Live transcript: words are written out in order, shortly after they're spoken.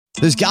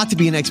There's got to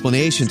be an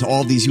explanation to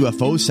all these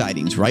UFO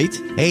sightings, right?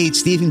 Hey,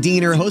 it's Stephen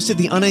Diener, host of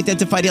the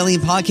Unidentified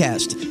Alien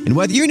Podcast. And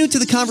whether you're new to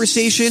the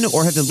conversation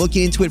or have been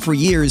looking into it for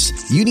years,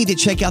 you need to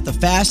check out the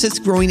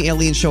fastest growing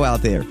alien show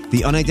out there,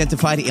 the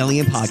Unidentified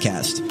Alien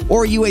Podcast,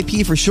 or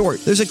UAP for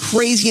short. There's a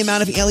crazy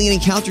amount of alien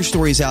encounter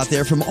stories out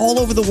there from all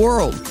over the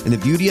world. And the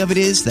beauty of it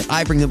is that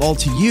I bring them all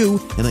to you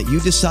and let you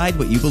decide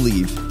what you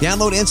believe.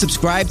 Download and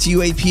subscribe to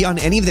UAP on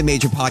any of the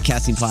major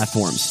podcasting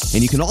platforms.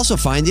 And you can also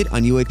find it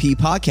on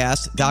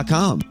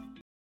UAPpodcast.com.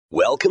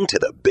 Welcome to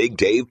the Big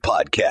Dave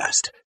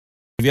Podcast.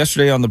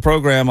 Yesterday on the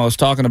program, I was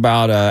talking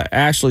about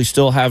Ashley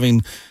still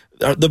having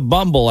the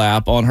Bumble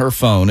app on her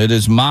phone. It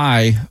is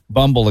my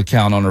Bumble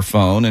account on her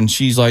phone. And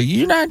she's like,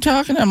 "You're not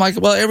talking?" I'm like,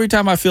 well, every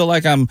time I feel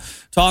like I'm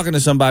talking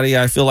to somebody,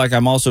 I feel like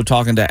I'm also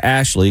talking to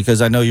Ashley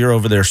because I know you're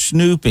over there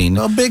snooping.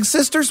 Oh, Big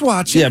Sister's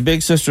watching. Yeah,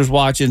 Big Sister's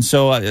watching.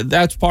 So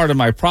that's part of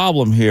my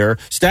problem here.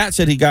 Stat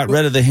said he got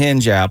rid of the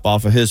Hinge app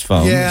off of his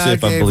phone. Yeah, see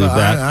if I believe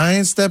that. I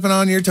ain't stepping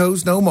on your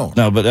toes no more.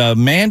 No, but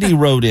Mandy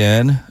wrote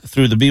in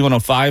through the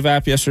B105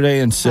 app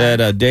yesterday and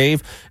said,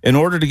 Dave, in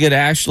order to get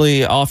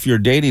Ashley off your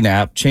dating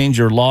app, change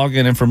your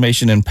login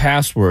information and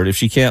password. If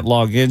she can't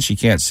log in, she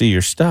can't see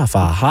your stuff.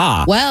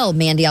 Aha. Well,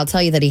 Mandy, I'll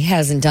tell you that he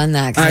hasn't done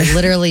that because I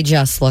literally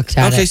just looked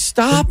at it. Okay,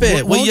 stop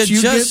it. Won't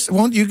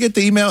you get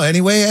the email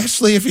anyway,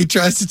 Ashley, if he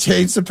tries to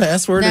change the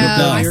password? No,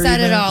 I set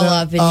it all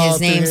up in his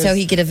name so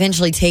he could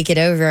eventually take it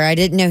over. I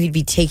didn't know he'd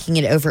be taking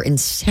it over and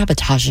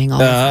sabotaging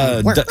all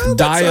of it.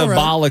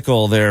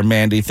 Diabolical there,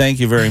 Mandy. Thank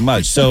you very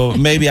much. So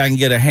maybe I can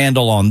get a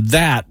handle on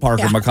that,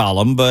 Parker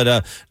McCollum.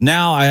 But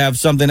now I have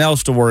something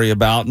else to worry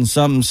about and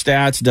some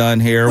stats done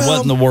here. Well,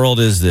 what in the world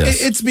is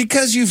this? It's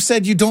because you've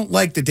said you don't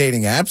like the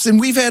dating apps, and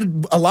we've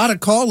had a lot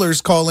of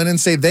callers call in and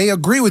say they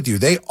agree with you.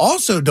 They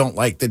also don't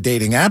like the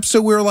dating apps.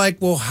 So we're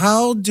like, well,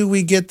 how do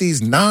we get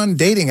these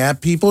non-dating app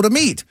people to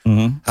meet?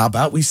 Mm-hmm. How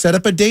about we set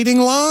up a dating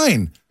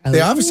line?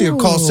 They obviously will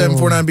call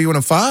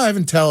 749-B105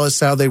 and tell us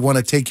how they want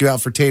to take you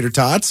out for tater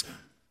tots.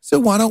 So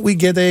why don't we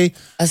get an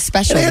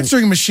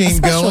answering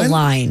machine going?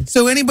 Line.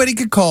 So anybody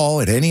could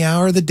call at any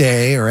hour of the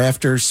day or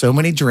after so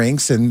many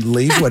drinks and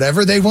leave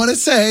whatever they want to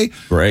say.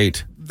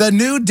 Great. The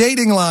new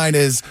dating line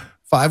is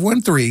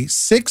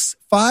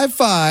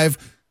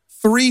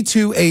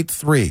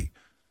 513-655-3283.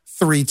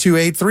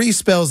 3283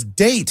 spells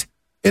date.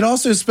 It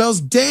also spells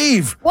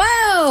Dave.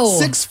 Whoa.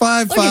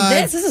 655. Look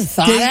at this. This is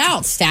thought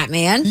out, stat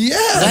man.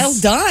 Yes. Well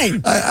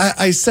done.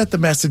 I set the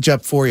message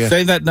up for you.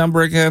 Say that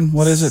number again.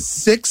 What is it?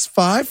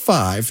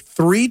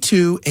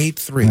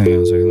 655-3283. Hang on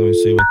a second. Let me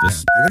see what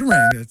this... Give it a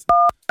ring. It's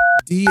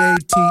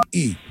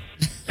DATE.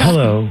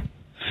 Hello.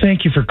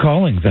 Thank you for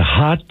calling the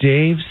Hot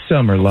Dave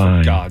Summer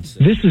Line.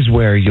 This is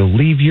where you'll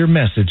leave your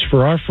message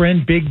for our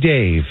friend Big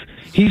Dave.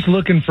 He's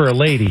looking for a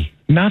lady,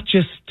 not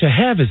just to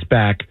have his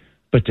back,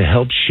 but to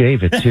help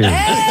shave it too.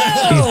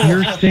 If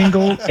you're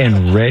single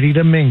and ready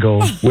to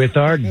mingle with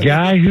our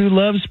guy who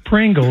loves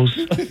Pringles,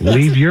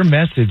 leave your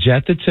message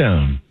at the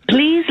tone.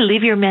 Please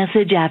leave your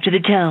message after the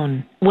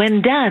tone.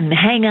 When done,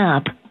 hang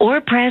up or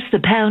press the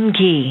pound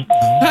key.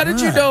 How did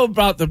you know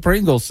about the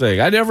Pringles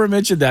thing? I never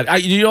mentioned that. I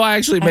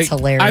actually That's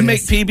hilarious. I make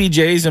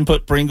PBJs and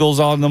put Pringles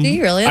on them. Do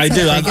you really? I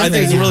do. I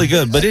think it's really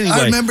good. But anyway,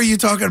 I remember you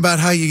talking about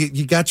how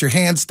you got your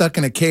hand stuck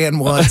in a can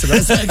once, and I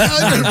was like, I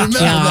don't remember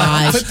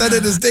that. I put that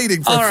in his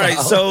dating profile. all right.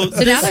 So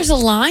now there's a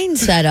line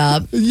set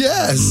up.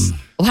 Yes.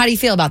 Well, how do you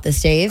feel about this,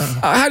 Dave?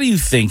 how do you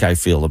think I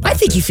feel about? I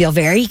think this? you feel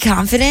very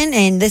confident,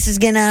 and this is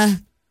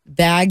gonna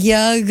bag you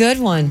a good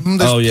one.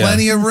 There's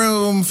plenty of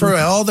room for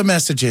all the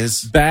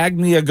messages. Bag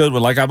me a good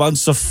one, like I'm on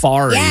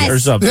safari or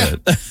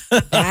something.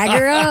 Bag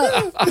her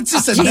up. It's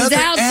just another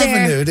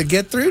avenue to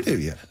get through to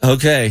you.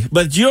 Okay,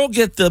 but you'll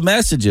get the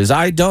messages.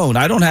 I don't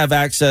have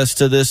access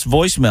to this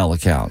voicemail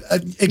account.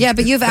 Yeah,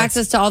 but you have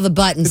access to all the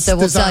buttons, so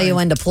we'll tell you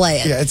when to play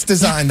it. Yeah, it's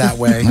designed that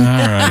way. All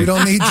right. We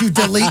don't need you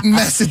deleting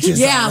messages.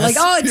 Yeah, like,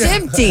 oh, it's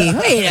empty.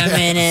 Wait a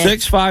minute.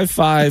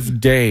 655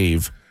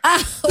 Dave.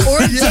 Or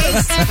Dave.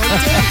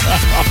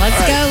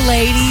 Let's go,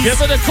 ladies.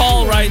 Give it a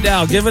call right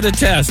now. Give it a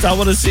test. I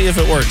want to see if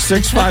it works.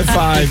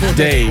 655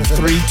 Dave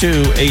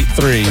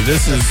 3283.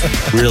 This is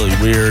really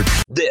weird.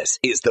 This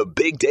is the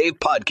Big Dave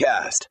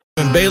Podcast.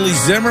 And Bailey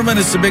Zimmerman,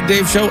 it's the Big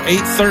Dave Show,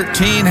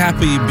 8:13.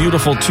 Happy,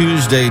 beautiful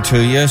Tuesday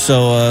to you.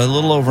 So a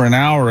little over an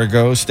hour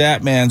ago,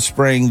 Statman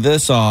sprang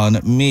this on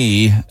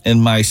me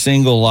in my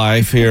single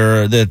life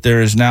here, that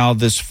there is now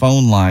this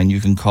phone line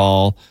you can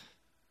call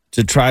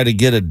to try to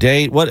get a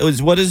date. What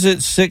is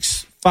it?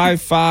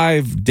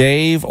 655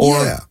 Dave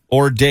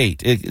or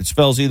date. It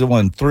spells either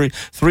one.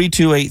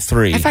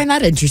 3283. I find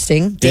that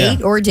interesting.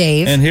 Date or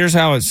Dave. And here's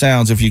how it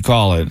sounds if you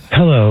call it.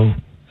 Hello.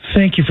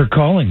 Thank you for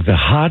calling the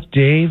Hot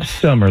Dave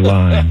Summer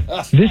Line.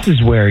 This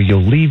is where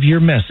you'll leave your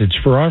message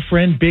for our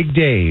friend Big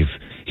Dave.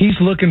 He's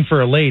looking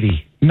for a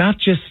lady, not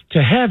just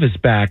to have his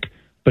back,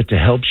 but to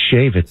help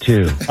shave it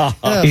too.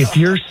 If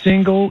you're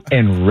single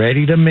and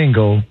ready to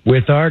mingle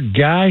with our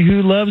guy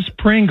who loves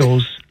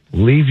Pringles,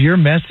 leave your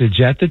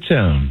message at the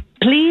tone.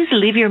 Please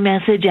leave your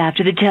message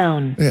after the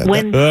tone. Yeah, all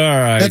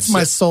right. That's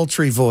my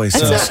sultry voice.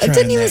 It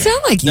didn't even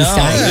sound like you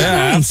started.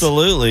 Yeah,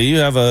 absolutely. You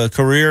have a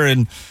career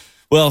in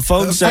Well,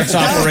 phone sex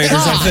operators,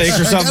 I think,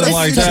 or something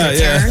like that.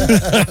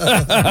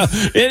 Yeah.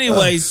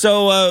 Anyway,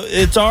 so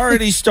it's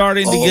already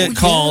starting to get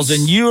calls,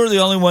 and you are the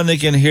only one that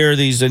can hear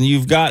these, and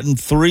you've gotten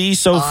 3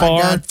 so far.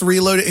 I got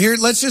 3 loaded. Here,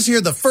 let's just hear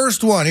the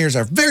first one. Here's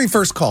our very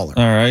first caller.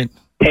 All right.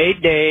 Hey,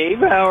 Dave,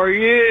 how are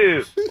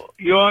you?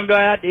 You want to go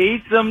out to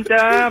eat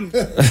sometime?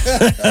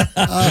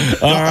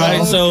 All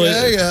right, so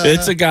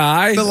it's a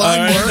guy. The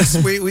line works.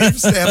 We've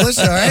established.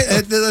 All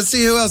right, let's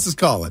see who else is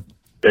calling.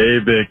 Hey,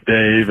 Big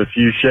Dave, if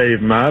you shave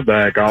my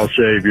back, I'll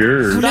shave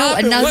yours. No,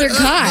 another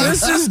guy.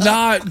 This is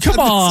not. Come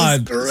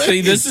on.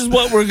 See, this is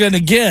what we're going to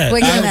get.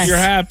 I hope you're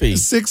happy.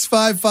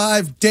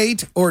 655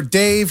 date or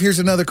Dave. Here's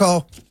another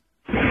call.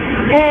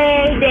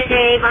 Hey,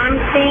 Dave, I'm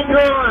single.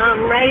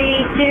 I'm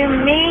ready to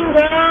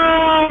mingle.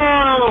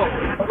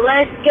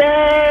 Let's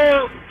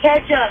go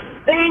catch a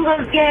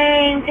Bengals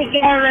game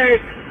together.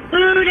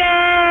 Boo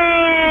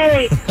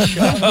Day!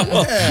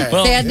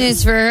 Bad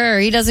news for her.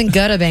 He doesn't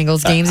go to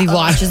Bengals games. He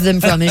watches them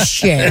from his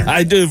chair.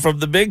 I do, from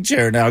the big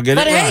chair now. Get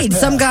but it hey, right.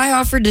 some guy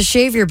offered to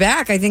shave your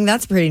back. I think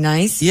that's pretty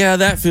nice. Yeah,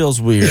 that feels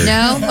weird.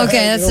 No?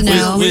 Okay, that's a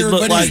no. We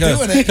look like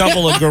a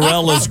couple of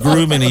gorillas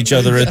grooming each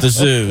other at the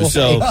zoo.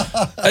 So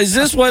is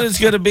this what it's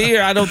going to be?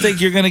 Or I don't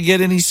think you're going to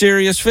get any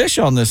serious fish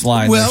on this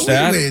line. Well,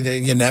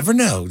 you never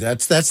know.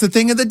 That's the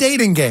thing of the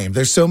dating game.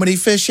 There's so many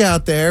fish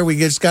out there. We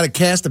just got to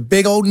cast a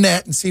big old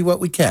net and see what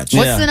we catch.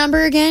 What's the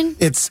number again?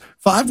 It's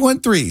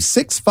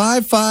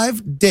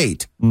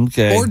 513-655-DATE.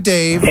 Okay. Or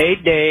Dave. Hey,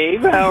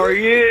 Dave, how are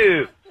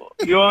you?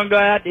 You want to go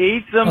out to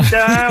eat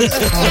sometime?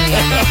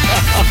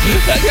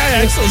 That guy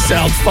actually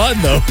sounds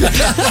fun, though.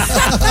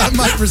 I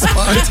might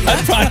respond to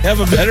I'd probably have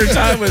a better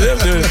time with him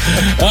doing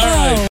it. All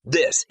right.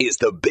 This is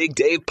the Big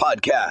Dave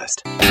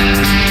Podcast.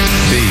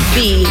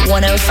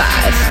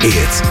 B105.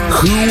 It's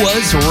Who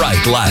Was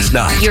Right Last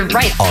Night. You're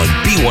right. On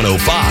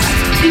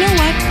B105. You know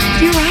what?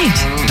 You're right.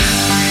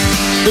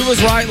 Who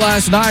was right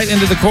last night?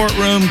 Into the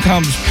courtroom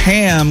comes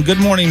Pam. Good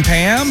morning,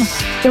 Pam.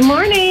 Good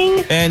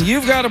morning. And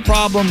you've got a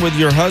problem with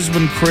your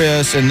husband,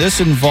 Chris, and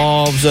this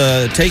involves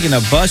taking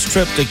a bus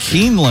trip to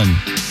Keeneland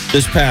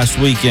this past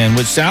weekend,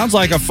 which sounds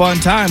like a fun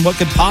time. What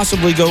could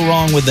possibly go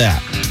wrong with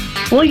that?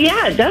 Well,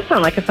 yeah, it does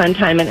sound like a fun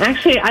time. And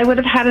actually, I would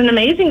have had an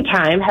amazing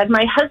time had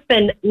my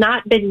husband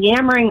not been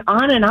yammering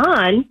on and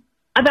on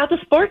about the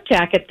sport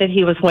jacket that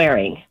he was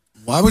wearing.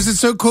 Why was it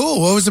so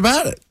cool? What was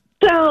about it?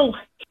 So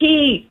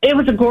it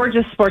was a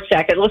gorgeous sports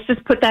jacket. Let's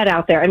just put that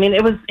out there. I mean,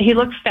 he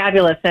looked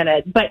fabulous in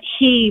it, but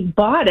he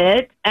bought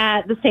it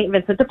at the St.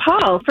 Vincent de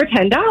Paul for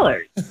 $10.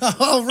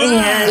 All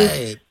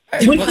right.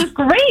 Which is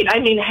great. I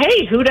mean,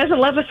 hey, who doesn't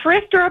love a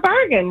thrift or a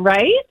bargain,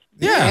 right?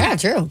 Yeah,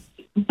 true.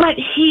 But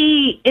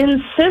he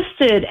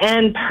insisted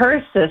and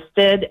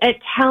persisted at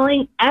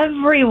telling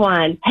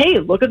everyone, hey,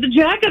 look at the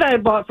jacket I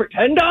bought for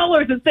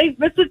 $10 at St.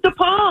 Vincent de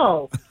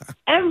Paul.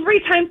 Every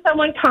time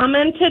someone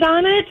commented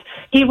on it,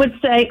 he would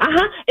say,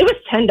 it was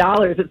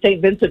 $10 at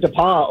St. Vincent de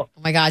Paul.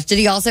 Oh, my gosh. Did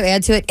he also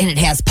add to it, and it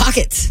has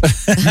pockets?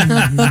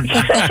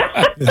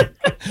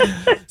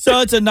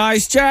 So it's a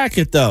nice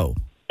jacket, though.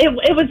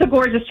 It was a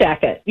gorgeous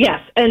jacket, yes.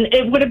 And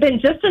it would have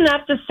been just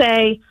enough to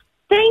say,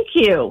 thank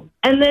you,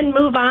 and then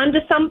move on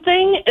to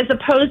something, as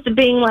opposed to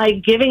being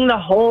like giving the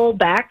whole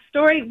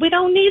backstory. We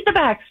don't need the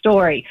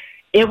backstory.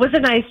 It was a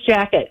nice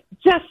jacket.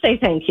 Just say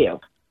thank you.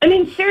 I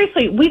mean,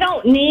 seriously, we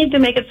don't need to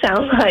make it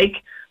sound like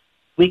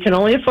we can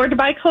only afford to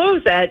buy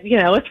clothes at,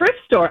 a thrift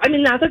store. I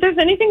mean, not that there's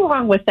anything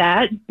wrong with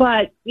that,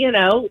 but, there's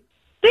a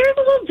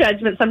little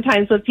judgment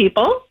sometimes with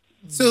people.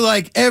 So,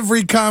 like,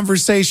 every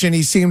conversation,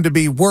 he seemed to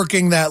be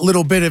working that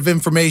little bit of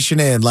information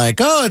in. Like,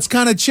 oh, it's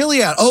kind of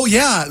chilly out. Oh,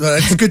 yeah,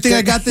 it's a good thing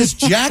I got this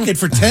jacket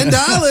for $10.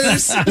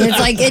 It's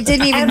like it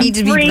didn't even need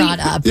to be brought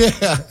up.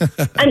 Yeah.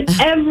 And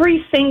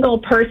every single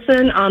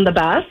person on the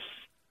bus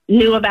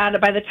knew about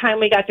it by the time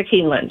we got to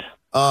Keeneland.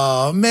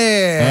 Oh,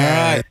 man.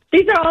 All right.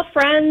 These are all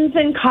friends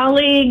and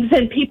colleagues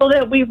and people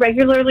that we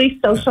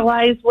regularly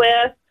socialize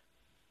with.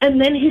 And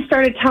then he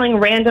started telling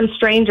random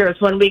strangers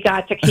when we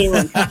got to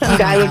Keeneland. Some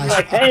guy would be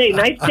like, hey,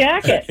 nice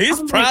jacket.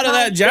 He's proud of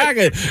that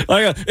jacket.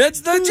 Like, it's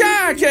the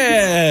jacket.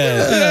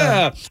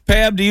 Yeah.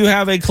 Pam, do you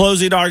have a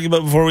closing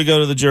argument before we go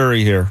to the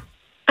jury here?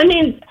 I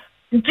mean,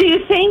 do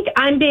you think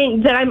I'm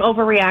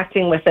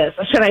overreacting with this?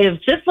 Should I have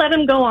just let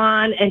him go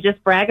on and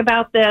just brag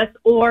about this?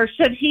 Or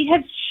should he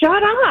have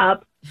shut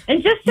up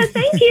and just said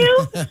thank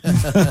you?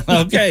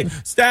 Okay,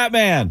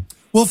 Statman.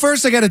 Well,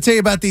 first, I got to tell you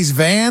about these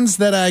Vans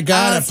that I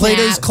got at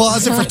Plato's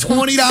Closet for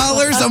 $20.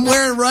 I'm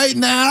wearing right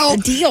now. A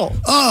deal.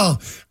 Oh,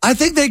 I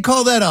think they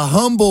call that a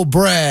humble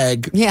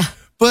brag. Yeah.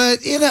 But,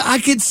 I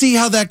could see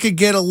how that could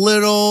get a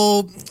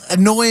little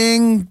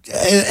annoying,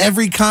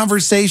 every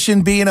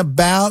conversation being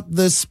about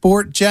the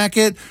sport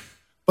jacket.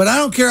 But I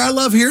don't care. I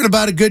love hearing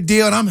about a good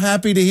deal, and I'm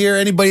happy to hear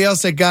anybody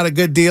else that got a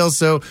good deal.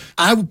 So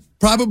I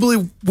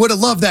probably would have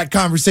loved that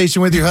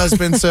conversation with your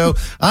husband. So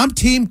I'm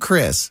Team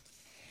Chris.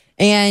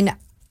 And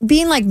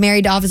being like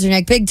married to Officer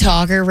Nick, big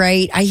talker,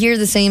 right? I hear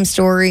the same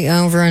story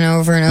over and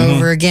over and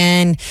over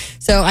again.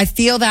 So I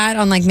feel that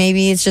on like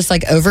maybe it's just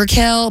like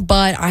overkill,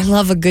 but I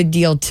love a good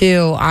deal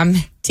too. I'm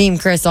Team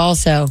Chris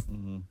also.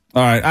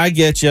 All right, I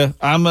get you.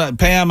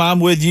 Pam, I'm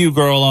with you,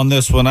 girl, on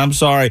this one. I'm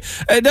sorry.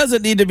 It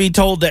doesn't need to be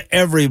told to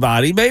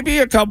everybody. Maybe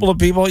a couple of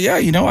people, yeah,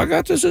 I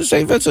got this at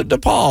St. Vincent de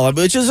Paul,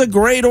 which is a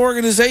great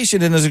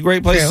organization and is a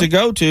great place to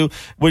go to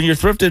when you're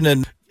thrifting.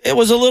 And it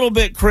was a little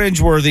bit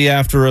cringeworthy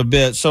after a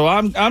bit. So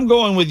I'm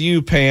going with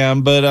you,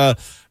 Pam. But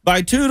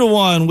by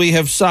 2-1, we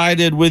have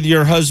sided with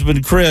your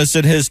husband, Chris,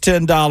 and his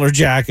 $10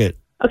 jacket.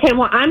 Okay,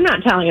 well, I'm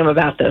not telling him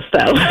about this,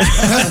 though.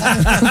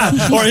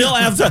 Or he'll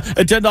have to,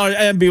 a $10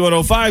 and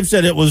B105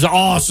 said it was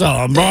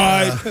awesome,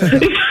 right? All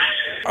right,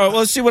 well,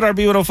 let's see what our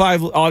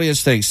B105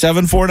 audience thinks.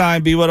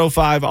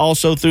 749-B105,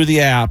 also through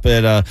the app.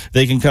 And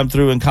they can come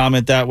through and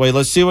comment that way.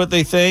 Let's see what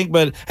they think.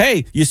 But,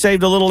 hey, you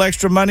saved a little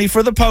extra money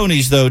for the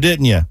ponies, though,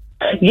 didn't you?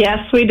 Yes,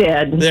 we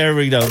did. There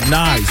we go.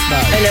 Nice.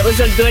 And it was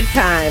a good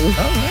time. All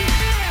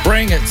right.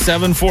 Bring it,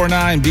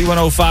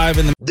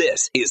 749-B105.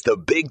 This is the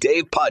Big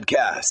Dave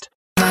Podcast.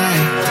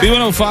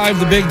 B105,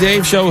 the Big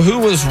Dave Show. Who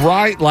was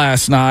right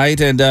last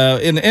night? And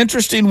an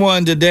interesting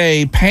one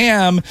today.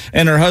 Pam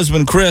and her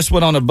husband, Chris,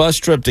 went on a bus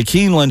trip to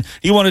Keeneland.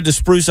 He wanted to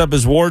spruce up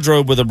his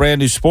wardrobe with a brand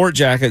new sport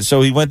jacket,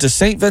 so he went to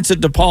St.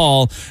 Vincent de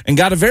Paul and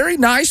got a very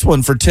nice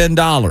one for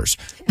 $10.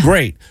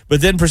 Great.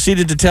 But then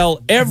proceeded to tell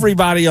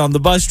everybody on the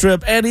bus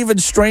trip and even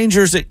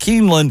strangers at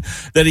Keeneland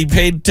that he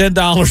paid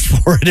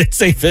 $10 for it at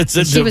St.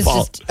 Vincent de Paul. She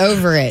was just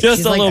over it. Just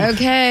She's a like, little.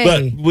 okay.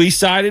 But we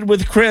sided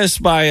with Chris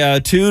by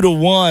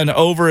 2-1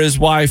 over his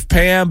wife,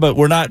 Pam, but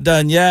we're not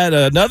done yet.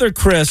 Another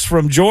Chris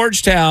from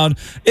Georgetown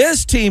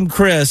is Team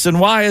Chris, and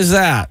why is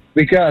that?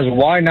 Because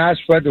why not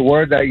spread the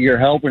word that you're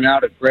helping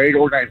out a great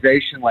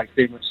organization like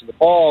St. Vincent de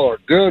Paul or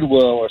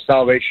Goodwill or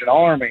Salvation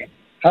Army,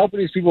 helping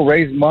these people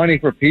raise money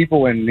for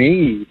people in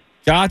need.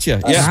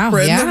 Gotcha. Yeah.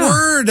 Spread the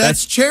word.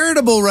 That's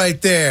charitable right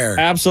there.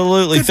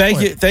 Absolutely.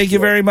 Thank you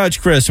very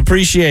much, Chris.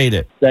 Appreciate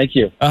it. Thank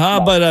you.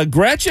 But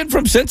Gretchen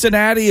from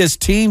Cincinnati is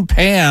Team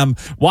Pam.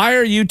 Why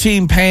are you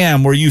Team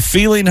Pam? Were you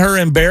feeling her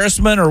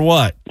embarrassment or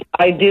what?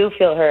 I do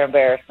feel her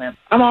embarrassment.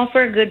 I'm all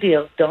for a good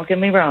deal. Don't get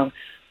me wrong.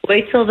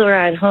 Wait till the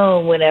ride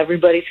home when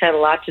everybody's had a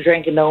lot to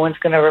drink and no one's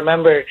going to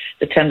remember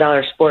the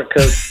 $10 sport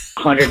coat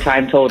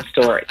 100-time told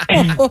story.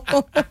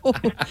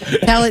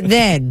 Tell it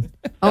then.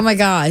 Oh, my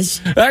gosh.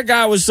 That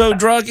guy was so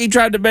drunk, he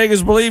tried to make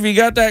us believe he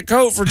got that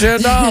coat for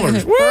 $10.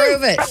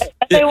 Prove it.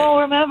 They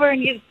won't remember,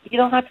 and you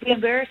don't have to be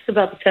embarrassed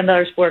about the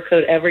 $10 sport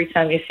coat every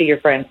time you see your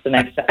friends the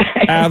next time.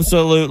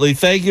 Absolutely.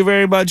 Thank you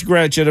very much,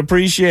 Gretchen.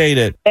 Appreciate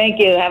it. Thank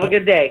you. Have a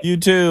good day. You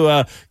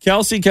too.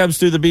 Kelsey comes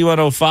through the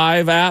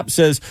B105 app,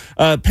 says,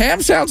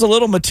 Pam sounds a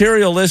little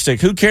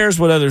materialistic. Who cares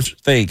what others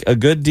think? A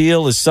good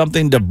deal is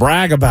something to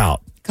brag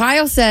about.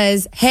 Kyle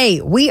says, hey,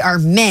 we are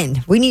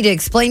men. We need to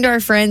explain to our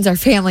friends, our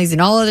families,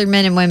 and all other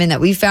men and women that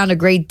we found a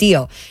great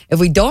deal. If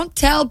we don't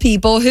tell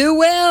people, who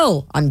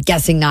will? I'm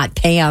guessing not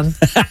Pam.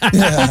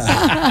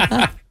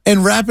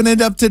 And wrapping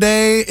it up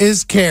today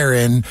is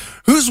Karen,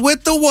 who's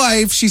with the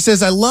wife. She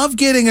says, I love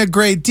getting a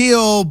great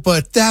deal,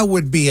 but that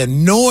would be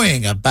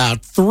annoying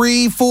about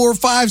 3, 4,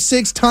 5,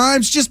 6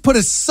 times. Just put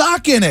a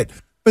sock in it.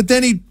 But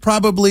then he'd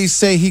probably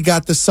say he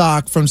got the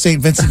sock from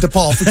St. Vincent de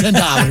Paul for $10.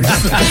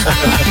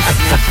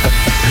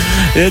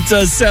 It's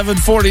a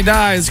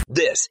 7:49.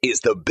 This is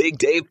the Big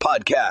Dave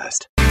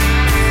Podcast.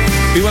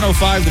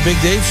 B105, the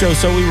Big Dave Show.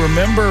 So we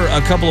remember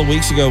a couple of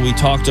weeks ago we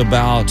talked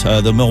about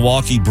the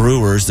Milwaukee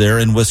Brewers there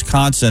in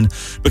Wisconsin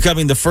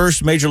becoming the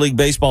first Major League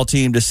Baseball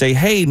team to say,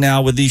 hey,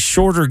 now with these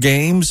shorter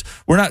games,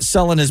 we're not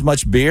selling as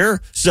much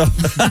beer. So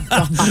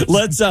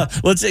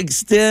let's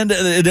extend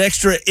an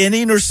extra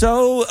inning or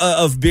so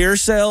of beer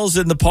sales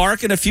in the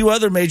park. And a few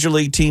other Major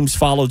League teams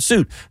followed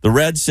suit. The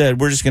Reds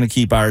said, we're just going to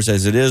keep ours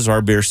as it is.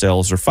 Our beer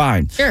sales are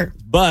fine. Sure.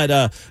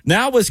 But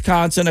now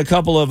Wisconsin, a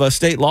couple of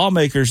state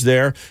lawmakers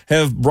there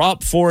have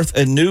brought forth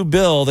a new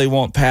bill they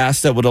want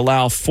passed that would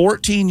allow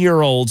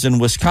 14-year-olds in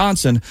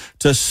Wisconsin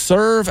to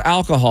serve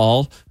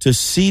alcohol to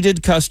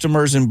seated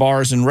customers in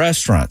bars and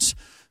restaurants.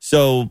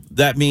 So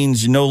that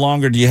means no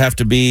longer do you have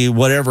to be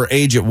whatever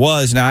age it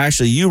was. Now,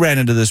 actually, you ran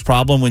into this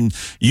problem when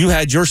you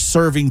had your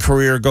serving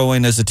career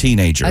going as a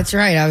teenager. That's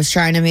right. I was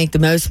trying to make the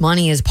most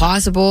money as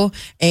possible.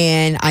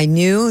 And I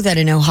knew that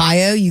in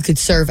Ohio, you could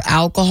serve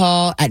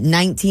alcohol at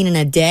 19 in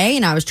a day.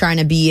 And I was trying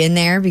to be in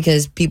there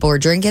because people are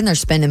drinking. They're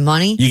spending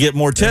money. You get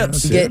more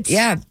tips.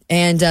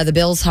 And the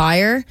bill's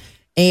higher.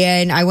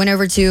 And I went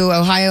over to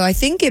Ohio. I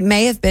think it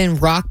may have been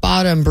Rock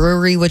Bottom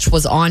Brewery, which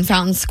was on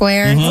Fountain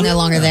Square. Mm-hmm. It's no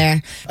longer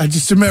there. I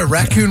just remember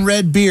Raccoon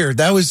Red beer.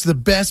 That was the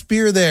best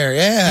beer there.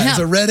 Yeah, it's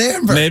a red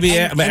amber. Maybe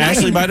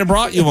Ashley might have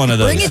brought you one of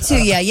those. Bring it to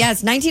you. Yeah,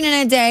 it's 19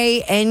 in a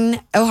day in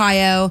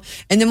Ohio.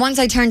 And then once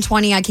I turned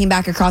 20, I came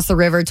back across the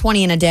river.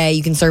 20 in a day,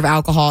 you can serve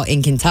alcohol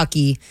in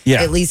Kentucky.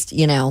 Yeah. At least,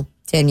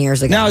 10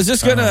 years ago. Now, is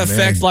this going to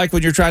affect like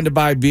when you're trying to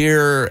buy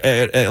beer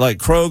at like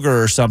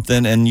Kroger or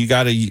something and you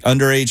got a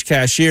underage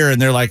cashier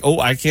and they're like, oh,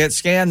 I can't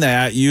scan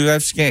that. You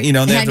have scanned, they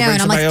have to bring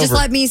and I'm like, somebody just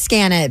let me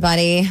scan it,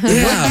 buddy. Yeah.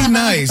 That'd be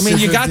nice. I mean,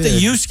 you got the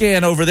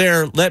U-scan over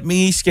there. Let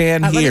me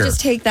scan Let me here.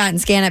 just take that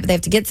and scan it, but they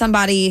have to get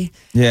somebody.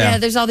 Yeah.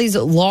 There's all these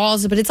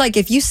laws, but it's like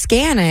if you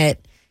scan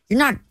it, you're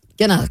not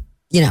going to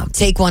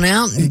take one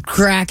out and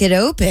crack it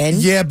open.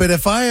 Yeah, but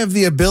if I have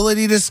the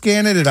ability to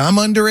scan it and I'm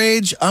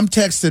underage, I'm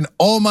texting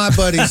all my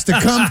buddies to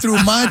come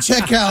through my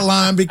checkout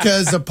line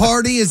because the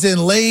party is in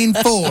lane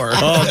 4.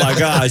 Oh, my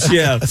gosh,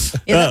 yeah.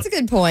 Yeah, that's a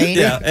good point.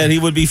 Yeah, and he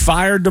would be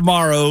fired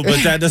tomorrow,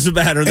 but that doesn't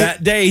matter.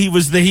 That day, he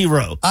was the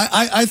hero.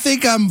 I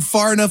think I'm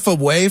far enough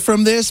away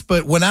from this,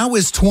 but when I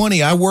was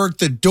 20, I worked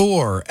the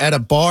door at a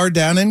bar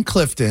down in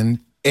Clifton.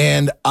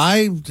 And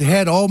I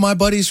had all my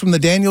buddies from the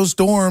Daniels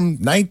dorm,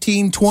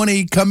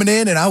 1920, coming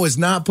in, and I was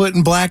not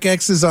putting black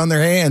X's on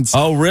their hands.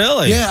 Oh,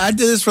 really? Yeah, I did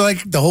this for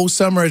like the whole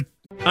summer.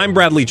 I'm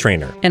Bradley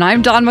Trainer. And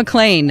I'm Don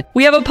McClain.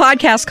 We have a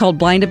podcast called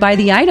Blinded by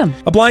the Item.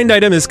 A blind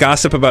item is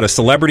gossip about a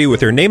celebrity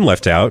with their name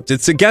left out.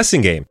 It's a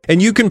guessing game,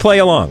 and you can play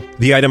along.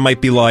 The item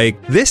might be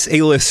like, this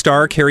A-list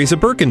star carries a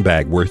Birkin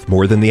bag worth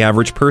more than the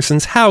average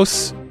person's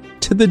house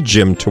to the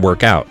gym to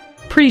work out.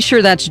 Pretty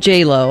sure that's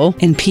J-Lo.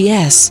 And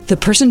P.S. the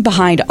person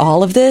behind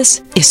all of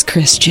this is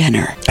Kris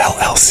Jenner,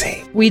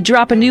 LLC. We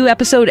drop a new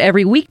episode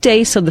every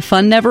weekday so the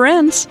fun never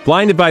ends.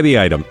 Blinded by the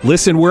Item.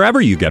 Listen wherever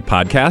you get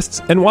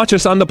podcasts and watch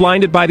us on the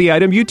Blinded by the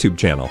Item YouTube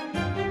channel.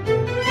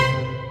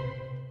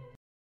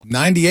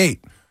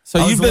 98. So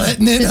that's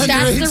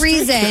the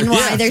reason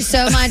why there's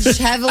so much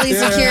heavily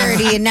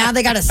security, and now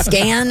they got to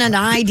scan an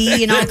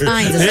ID and all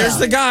kinds of There's stuff.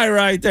 the guy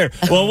right there.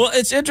 Well,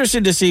 it's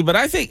interesting to see, but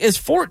I think, is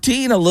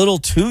 14 a little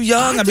too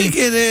young? I think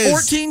it is.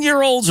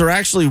 14-year-olds are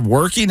actually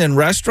working in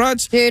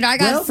restaurants. Dude, I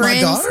got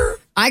friends. My daughter?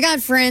 I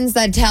got friends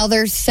that tell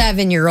their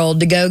 7-year-old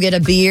to go get a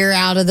beer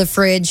out of the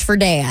fridge for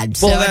dad.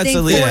 So Well, I think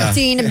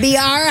 14 would be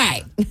all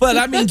right. But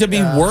I mean, to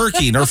be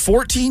working, or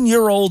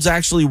 14-year-olds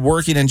actually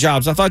working in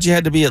jobs. I thought you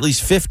had to be at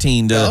least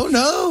 15 to.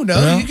 No.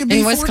 You can be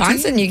In 14.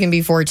 Wisconsin, you can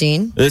be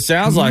 14. It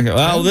sounds like it.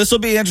 Well, this will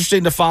be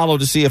interesting to follow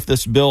to see if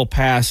this bill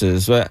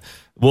passes.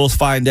 We'll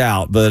find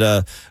out.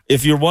 But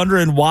if you're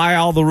wondering why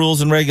all the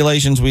rules and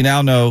regulations, we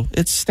now know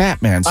it's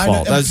Statman's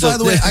fault. By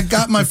the way, I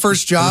got my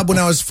first job when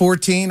I was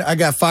 14. I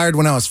got fired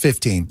when I was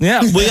 15.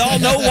 Yeah, we all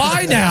know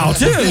why now,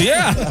 too.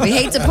 Yeah. We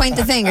hate to point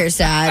the finger,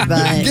 Sad,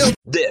 but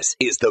This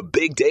is the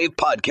Big Dave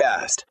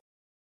Podcast.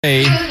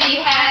 Hey.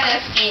 Susie had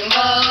a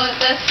steamboat,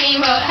 the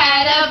steamboat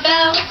had a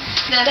bell.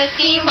 Now the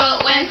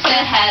steamboat went to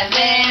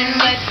heaven,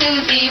 but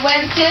Susie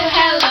went to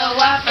hello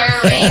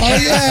operation. Oh,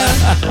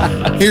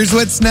 yeah. Here's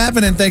what's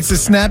snapping, and thanks to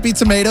Snappy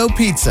Tomato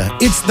Pizza.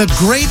 It's the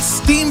Great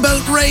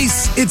Steamboat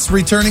Race. It's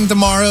returning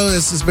tomorrow.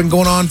 This has been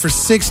going on for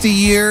 60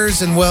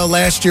 years, and, well,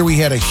 last year we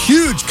had a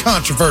huge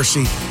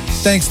controversy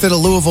thanks to the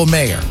Louisville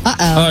mayor. All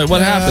right,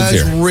 what happens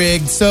here? It's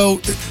rigged. So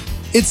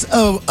it's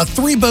a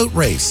 3-boat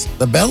race.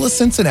 The Belle of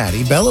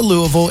Cincinnati, Belle of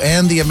Louisville,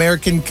 and the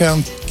American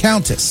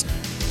Countess.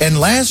 And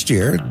last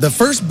year, the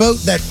first boat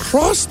that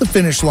crossed the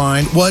finish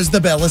line was the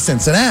Belle of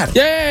Cincinnati.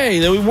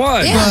 Yay, we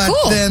won. Yeah, But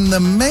cool. then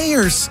the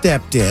mayor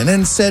stepped in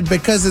and said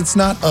because it's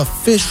not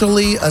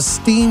officially a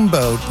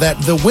steamboat, that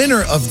the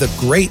winner of the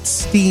Great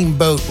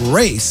Steamboat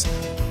Race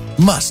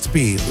must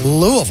be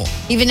Louisville.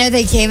 even though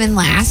they came in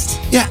last,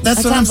 Yeah,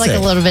 that's that what I'm sounds like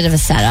saying. a little bit of a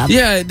setup.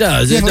 Yeah, it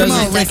does. Yeah, It come does.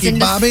 on, Ricky Destined to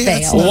Bobby.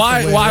 That's fail. not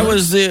the Why way it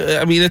was works.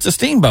 the? I mean, it's a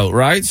steamboat,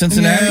 right?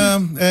 Cincinnati.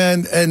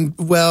 Yeah, and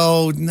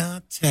well,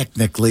 not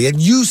technically. It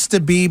used to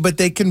be, but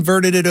they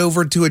converted it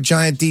over to a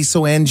giant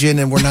diesel engine,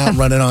 and we're not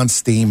running on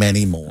steam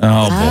anymore.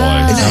 Oh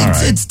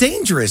boy! It's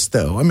dangerous,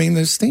 though. I mean,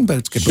 the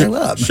steamboats could blow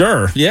up.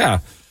 Sure, yeah.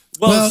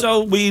 Well,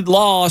 so we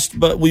lost,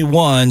 but we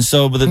won.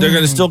 So, but they're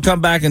going to still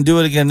come back and do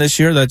it again this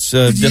year. That's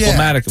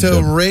diplomatic. Yeah,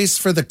 to race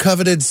for the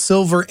coveted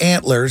silver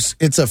antlers.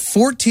 It's a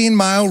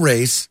 14-mile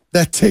race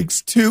that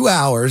takes 2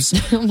 hours.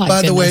 Oh my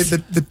By the way,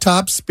 goodness. the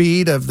top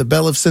speed of the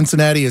Belle of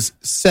Cincinnati is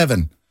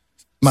 7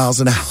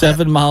 miles an hour.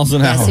 7 miles an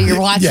Yeah, hour. so you're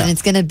watching. Yeah.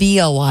 It's going to be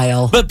a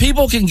while. But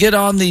people can get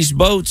on these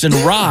boats and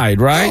ride,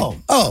 right?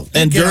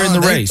 They and get during on.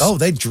 the race.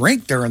 They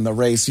drink during the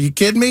race. Are you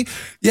kidding me?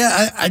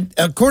 Yeah, I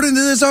according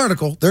to this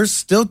article, there's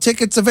still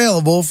tickets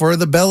available for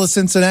the Belle of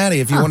Cincinnati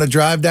if you want to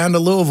drive down to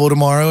Louisville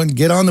tomorrow and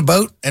get on the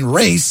boat and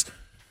race.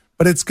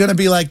 But it's going to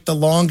be like the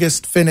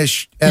longest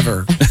finish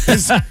ever.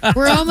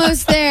 We're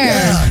almost there.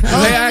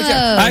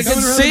 Yeah. I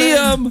can see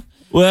them.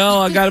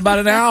 Well, I got about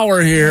an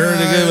hour here.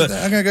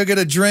 I'm going to go get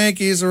a drink,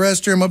 use the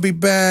restroom. I'll be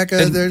back.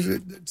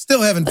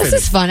 Still haven't This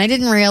finished. is fun. I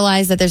didn't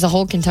realize that there's a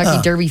whole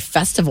Kentucky Derby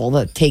festival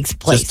that takes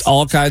place. Just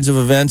all kinds of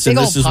events, and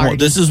Big this old party.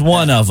 this is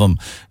one of them.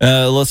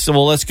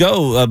 Let's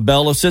go,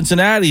 Belle of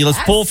Cincinnati.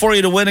 Let's pull for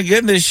you to win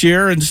again this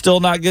year and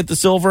still not get the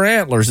silver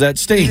antlers. That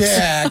stinks.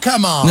 Yeah,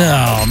 come on.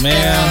 No,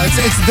 man.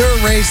 It's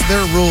their race,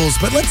 their rules.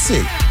 But let's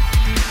see.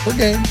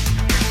 Okay.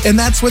 And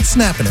that's what's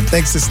snapping. And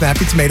thanks to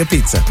Snappy Tomato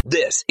Pizza.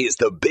 This is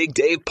the Big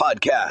Dave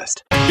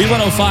Podcast.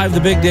 B105, the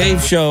Big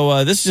Dave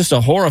Show. This is just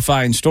a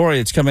horrifying story.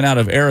 It's coming out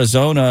of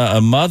Arizona. A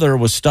mother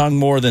was stung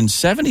more than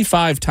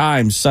 75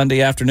 times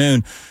Sunday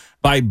afternoon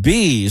by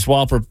bees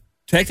while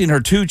protecting her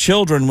 2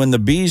 children when the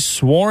bees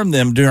swarmed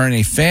them during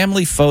a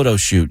family photo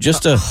shoot.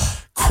 Just a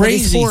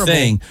crazy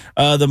thing.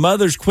 The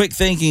mother's quick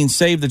thinking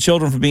saved the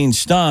children from being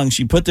stung.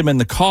 She put them in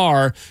the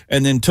car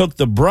and then took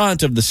the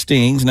brunt of the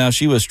stings. Now,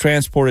 she was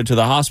transported to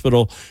the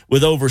hospital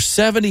with over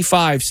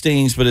 75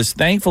 stings, but is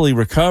thankfully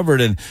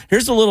recovered. And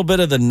here's a little bit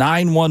of the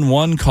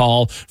 911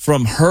 call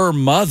from her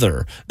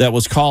mother that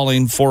was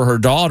calling for her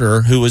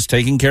daughter who was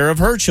taking care of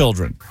her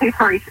children. Hey,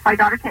 sorry, my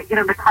daughter can't get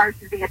in the car.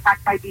 She's being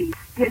attacked by bees.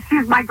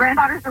 My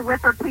granddaughters are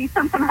with her. Please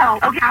send some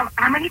help. Okay,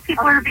 how many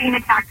people are being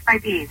attacked by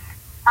bees?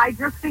 I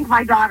just think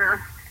my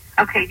daughter.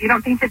 Okay, you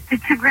don't think that the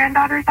two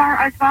granddaughters are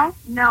as well?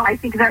 No, I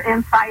think they're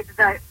inside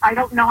I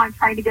don't know. I'm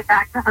trying to get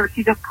back to her.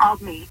 She just called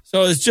me.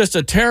 So it's just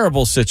a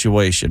terrible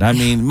situation. I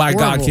mean, my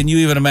God, can you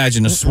even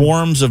imagine the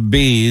swarms of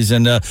bees?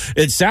 And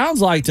it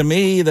sounds like to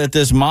me that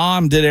this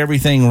mom did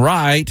everything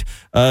right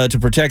to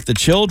protect the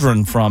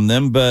children from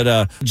them.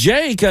 But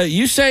Jake,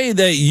 you say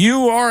that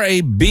you are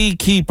a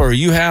beekeeper.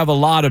 You have a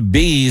lot of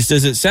bees.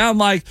 Does it sound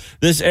like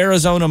this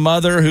Arizona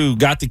mother who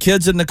got the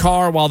kids in the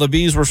car while the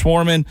bees were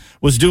swarming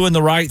was doing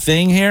the right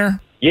thing here?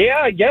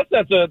 Yeah, I guess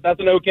that's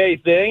an okay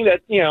thing.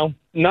 That's,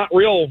 not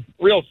real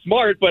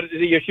smart, but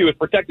she was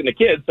protecting the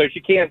kids, so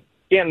she can't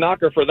knock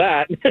her for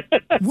that.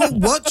 Well,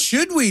 what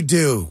should we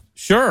do?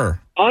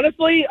 Sure.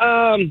 Honestly,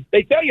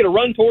 they tell you to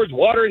run towards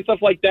water and stuff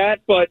like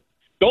that, but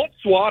don't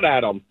swat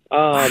at them.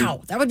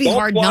 Wow, that would be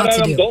hard not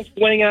to do. Don't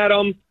swing at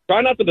them. Try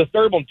not to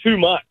disturb them too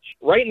much.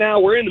 Right now,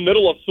 we're in the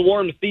middle of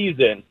swarm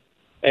season,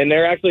 and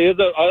there actually is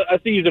a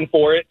season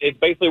for it. It's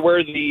basically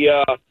where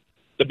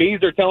the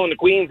bees are telling the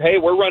queens, hey,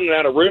 we're running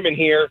out of room in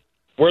here.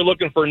 We're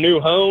looking for new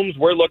homes.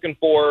 We're looking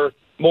for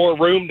more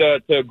room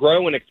to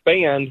grow and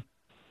expand.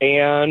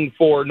 And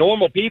for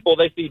normal people,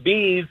 they see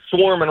bees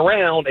swarming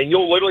around, and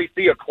you'll literally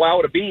see a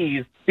cloud of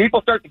bees.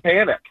 People start to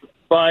panic.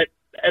 But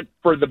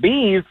for the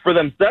bees, for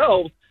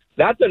themselves,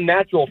 that's a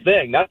natural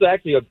thing. That's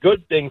actually a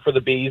good thing for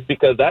the bees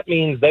because that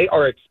means they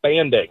are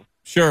expanding.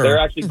 Sure. They're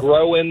actually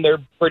growing. Their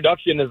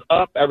production is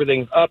up.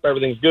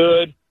 Everything's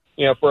good.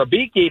 For a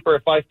beekeeper,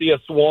 if I see a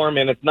swarm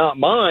and it's not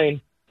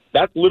mine,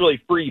 that's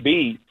literally free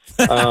bees.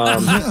 I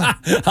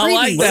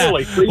like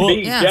that. Free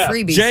bees, yeah.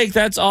 Free bees. Jake,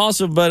 that's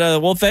awesome.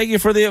 But, thank you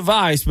for the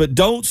advice. But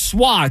don't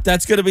swat.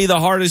 That's going to be the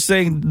hardest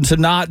thing to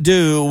not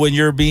do when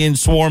you're being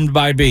swarmed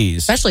by bees.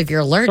 Especially if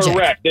you're allergic.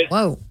 Correct.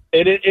 Whoa.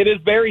 It is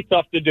very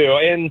tough to do.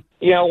 And,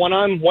 when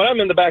I'm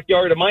in the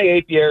backyard of my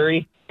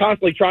apiary,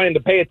 constantly trying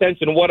to pay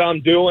attention to what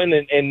I'm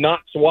doing and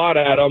not swat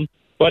at them.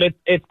 But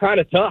it's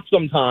kind of tough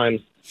sometimes.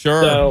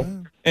 Sure.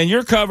 So, and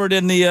you're covered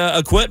in the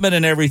equipment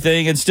and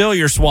everything, and still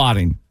you're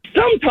swatting.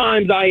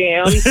 Sometimes I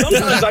am.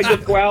 Sometimes I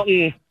just go out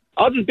and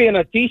I'll just be in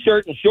a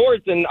T-shirt and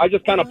shorts, and I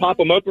just kind of pop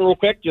them open real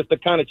quick just to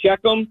kind of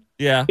check them.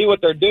 Yeah. See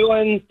what they're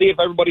doing, see if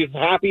everybody's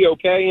happy,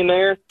 okay in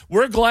there.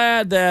 We're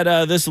glad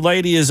that this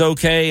lady is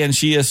okay and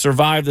she has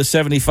survived the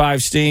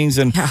 75 stings.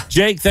 And,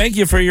 Jake, thank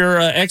you for your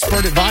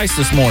expert advice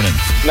this morning.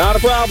 Not a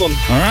problem.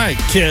 All right,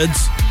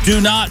 kids,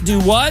 do not do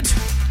what?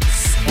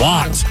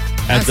 Swat.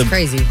 That's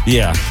crazy.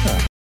 Yeah.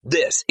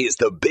 This is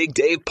the Big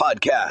Dave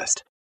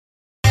Podcast.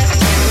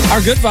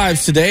 Our good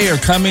vibes today are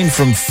coming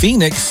from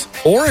Phoenix,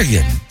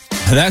 Oregon.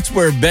 That's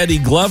where Betty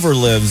Glover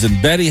lives.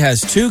 And Betty has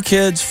 2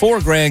 kids, 4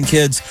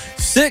 grandkids,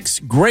 6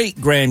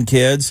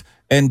 great-grandkids,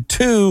 and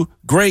 2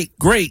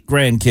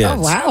 great-great-grandkids.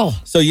 Oh, wow.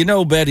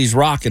 So Betty's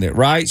rocking it,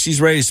 right?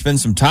 She's ready to spend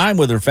some time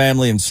with her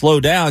family and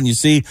slow down. You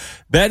see,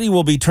 Betty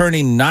will be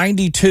turning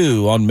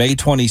 92 on May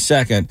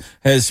 22nd,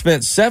 has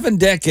spent 7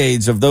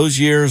 decades of those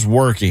years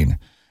working.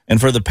 And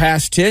for the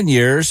past 10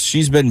 years,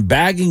 she's been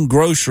bagging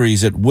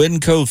groceries at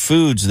Winco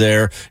Foods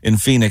there in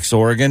Phoenix,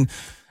 Oregon.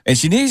 And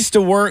she needs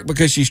to work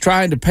because she's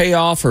trying to pay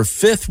off her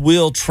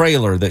 5th-wheel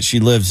trailer that she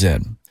lives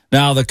in.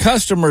 Now, the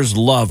customers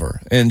love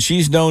her, and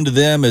she's known to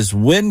them as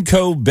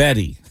Winco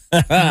Betty.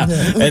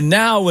 And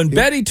now when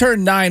Betty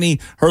turned 90,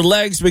 her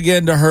legs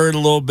began to hurt a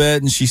little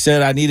bit, and she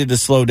said, I needed to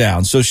slow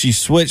down. So she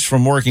switched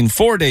from working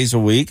 4 days a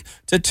week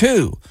to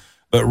 2.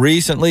 But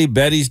recently,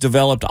 Betty's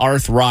developed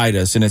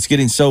arthritis, and it's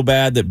getting so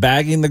bad that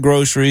bagging the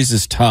groceries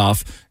is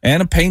tough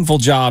and a painful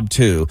job,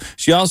 too.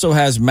 She also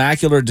has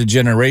macular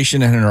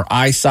degeneration, and her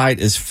eyesight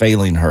is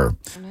failing her.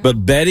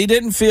 But Betty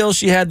didn't feel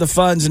she had the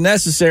funds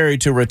necessary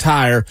to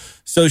retire,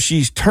 so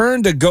she's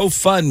turned to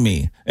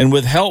GoFundMe, and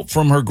with help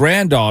from her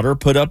granddaughter,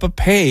 put up a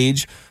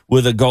page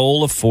with a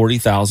goal of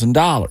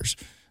 $40,000.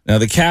 Now,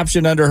 the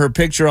caption under her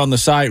picture on the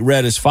site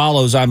read as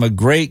follows: I'm a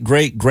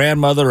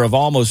great-great-grandmother of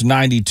almost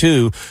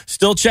 92,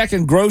 still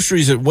checking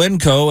groceries at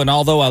Winco, and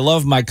although I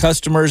love my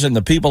customers and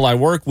the people I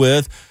work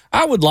with,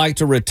 I would like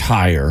to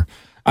retire.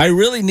 I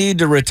really need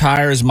to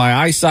retire as my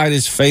eyesight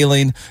is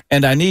failing,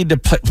 and I need to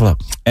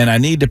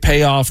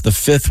pay off the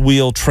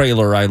 5th-wheel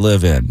trailer I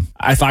live in.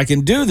 If I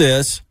can do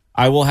this,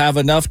 I will have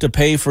enough to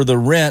pay for the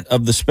rent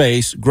of the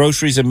space,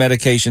 groceries, and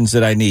medications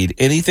that I need.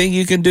 Anything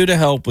you can do to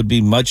help would be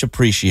much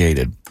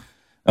appreciated.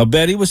 Now,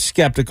 Betty was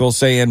skeptical,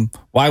 saying,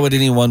 why would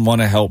anyone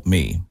want to help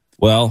me?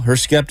 Well, her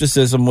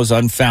skepticism was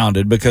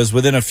unfounded because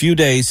within a few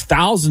days,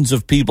 thousands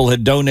of people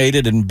had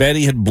donated and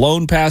Betty had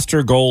blown past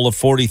her goal of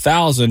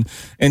 $40,000.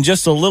 And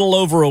just a little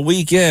over a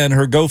week in,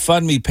 her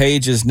GoFundMe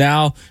page is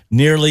now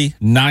nearly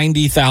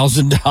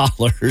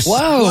 $90,000.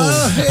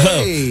 Whoa.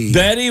 Hey.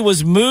 Betty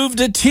was moved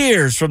to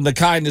tears from the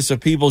kindness of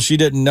people she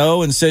didn't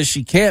know and says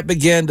she can't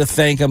begin to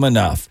thank them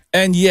enough.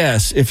 And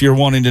yes, if you're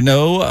wanting to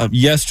know,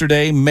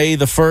 yesterday, May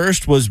the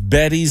 1st, was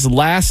Betty's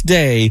last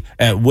day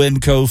at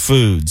Winco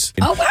Foods.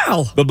 Oh,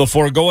 wow. But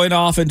before going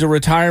off into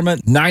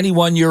retirement,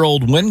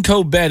 91-year-old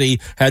Winco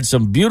Betty had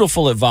some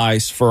beautiful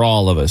advice for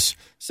all of us,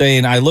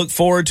 saying, I look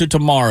forward to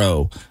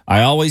tomorrow.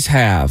 I always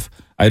have.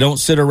 I don't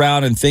sit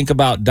around and think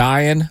about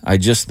dying. I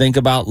just think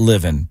about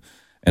living.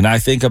 And I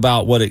think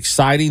about what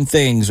exciting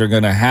things are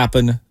going to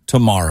happen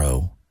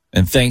tomorrow.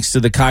 And thanks to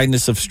the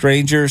kindness of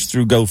strangers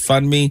through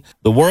GoFundMe,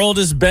 the world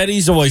is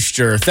Betty's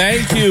oyster.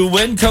 Thank you,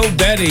 Winco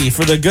Betty,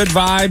 for the good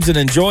vibes and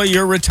enjoy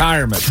your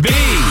retirement.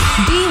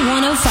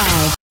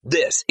 B105.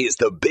 This is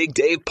the Big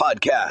Dave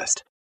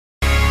Podcast.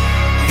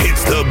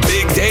 It's the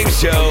Big Dave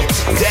Show,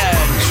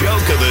 Dad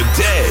Joke of the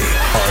Day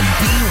on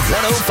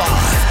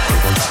B105.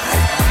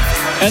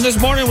 And this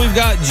morning we've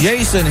got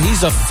Jason.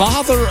 He's a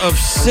father of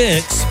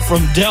 6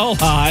 from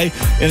Delhi,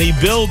 and he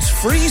builds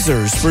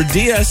freezers for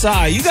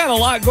DSI. You got a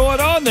lot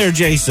going on there,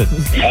 Jason.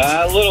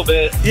 A little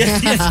bit. Yeah,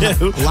 you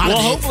do. Well,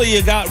 hopefully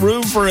you got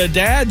room for a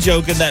dad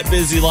joke in that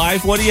busy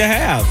life. What do you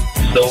have?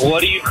 So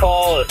what do you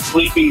call a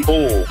sleeping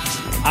bull?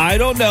 I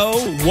don't know.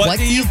 What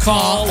do you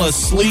call a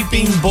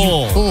sleeping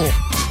bull?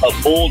 A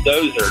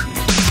bulldozer.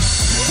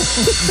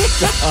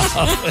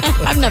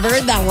 I've never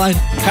heard that one.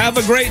 Have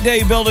a great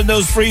day building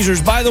those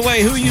freezers. By the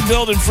way, who are you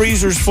building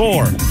freezers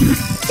for?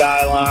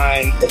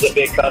 Skyline is a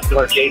big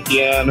customer.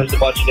 JTM, there's a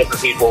bunch of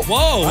different people.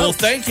 Whoa, well,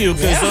 thank you,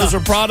 because those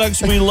are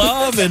products we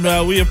love,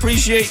 and we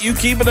appreciate you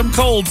keeping them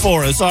cold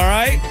for us, all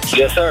right?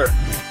 Yes, sir.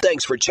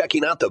 Thanks for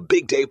checking out the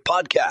Big Dave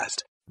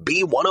Podcast.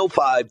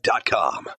 B105.com.